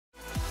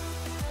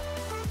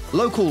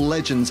Local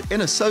legends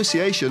in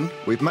association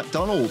with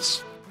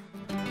McDonald's.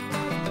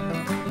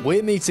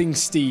 We're meeting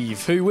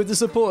Steve, who, with the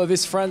support of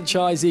his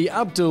franchisee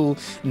Abdul,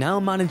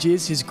 now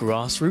manages his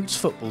grassroots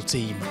football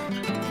team.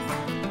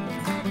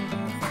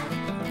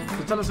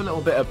 So tell us a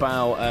little bit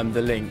about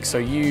the link. So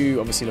you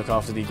obviously look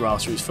after the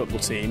grassroots football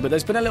team, but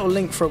there's been a little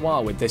link for a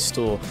while with this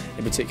store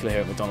in particular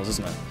here at McDonald's,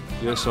 isn't it?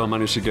 Yes, I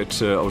managed to get,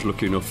 I was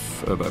lucky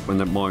enough, when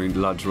my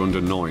lads were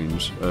under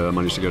 9s, I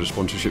managed to get a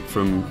sponsorship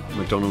from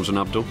McDonald's and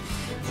Abdul,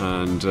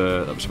 and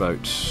that was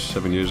about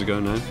 7 years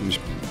ago now.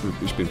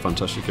 It's been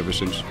fantastic ever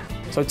since.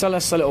 So tell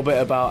us a little bit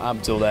about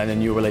Abdul then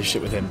and your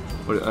relationship with him.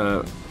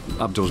 Well,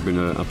 Abdul's been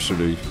an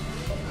absolutely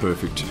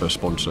perfect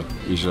sponsor.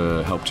 He's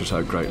helped us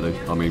out greatly.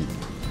 I mean,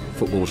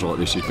 footballs like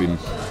this, he's been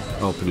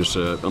helping us.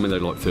 I mean, they're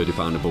like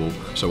 £30 a ball,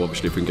 so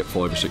obviously if we can get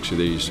 5 or 6 of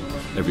these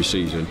every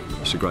season,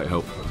 it's a great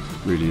help,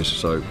 really is.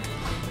 So,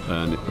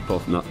 and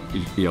apart from that,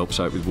 he helps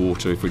out with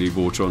water if we need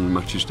water on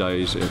matches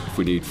days, if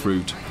we need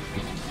fruit.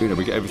 You know,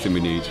 we get everything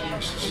we need.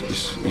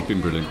 He's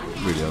been brilliant,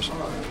 really has.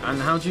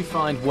 And how do you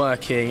find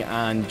working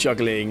and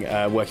juggling,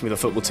 working with a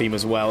football team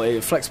as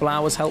well? Flexible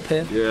hours help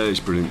here? Yeah, it's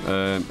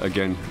brilliant.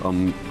 Again,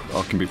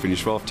 I can be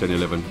finished for 10,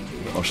 11,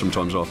 or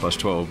sometimes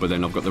 12:30, but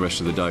then I've got the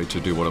rest of the day to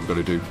do what I've got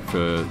to do for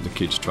the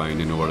kids'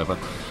 training or whatever.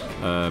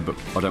 But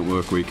I don't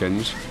work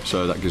weekends,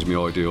 so that gives me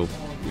ideal,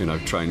 you know,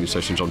 training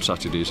sessions on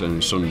Saturdays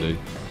and Sunday.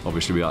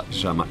 Obviously,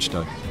 it's our match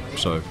day,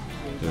 so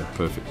yeah,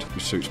 perfect.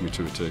 It suits me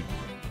to a T.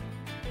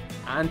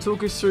 And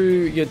talk us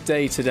through your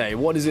day today.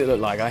 What does it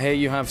look like? I hear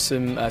you have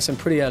some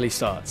pretty early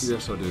starts.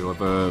 Yes, I do. I've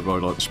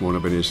arrived like this morning.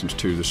 I've been here since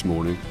 2 this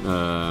morning,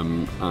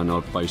 and I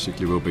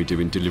basically will be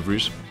doing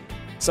deliveries.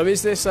 So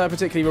is this a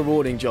particularly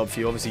rewarding job for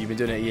you? Obviously, you've been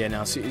doing it a year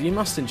now, so you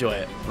must enjoy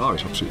it. Oh,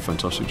 it's absolutely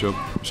fantastic job.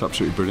 It's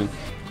absolutely brilliant.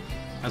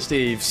 And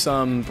Steve,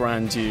 some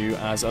brand you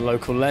as a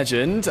local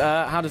legend.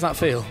 How does that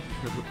feel?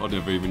 I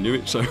never even knew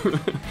it, so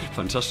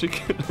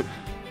fantastic.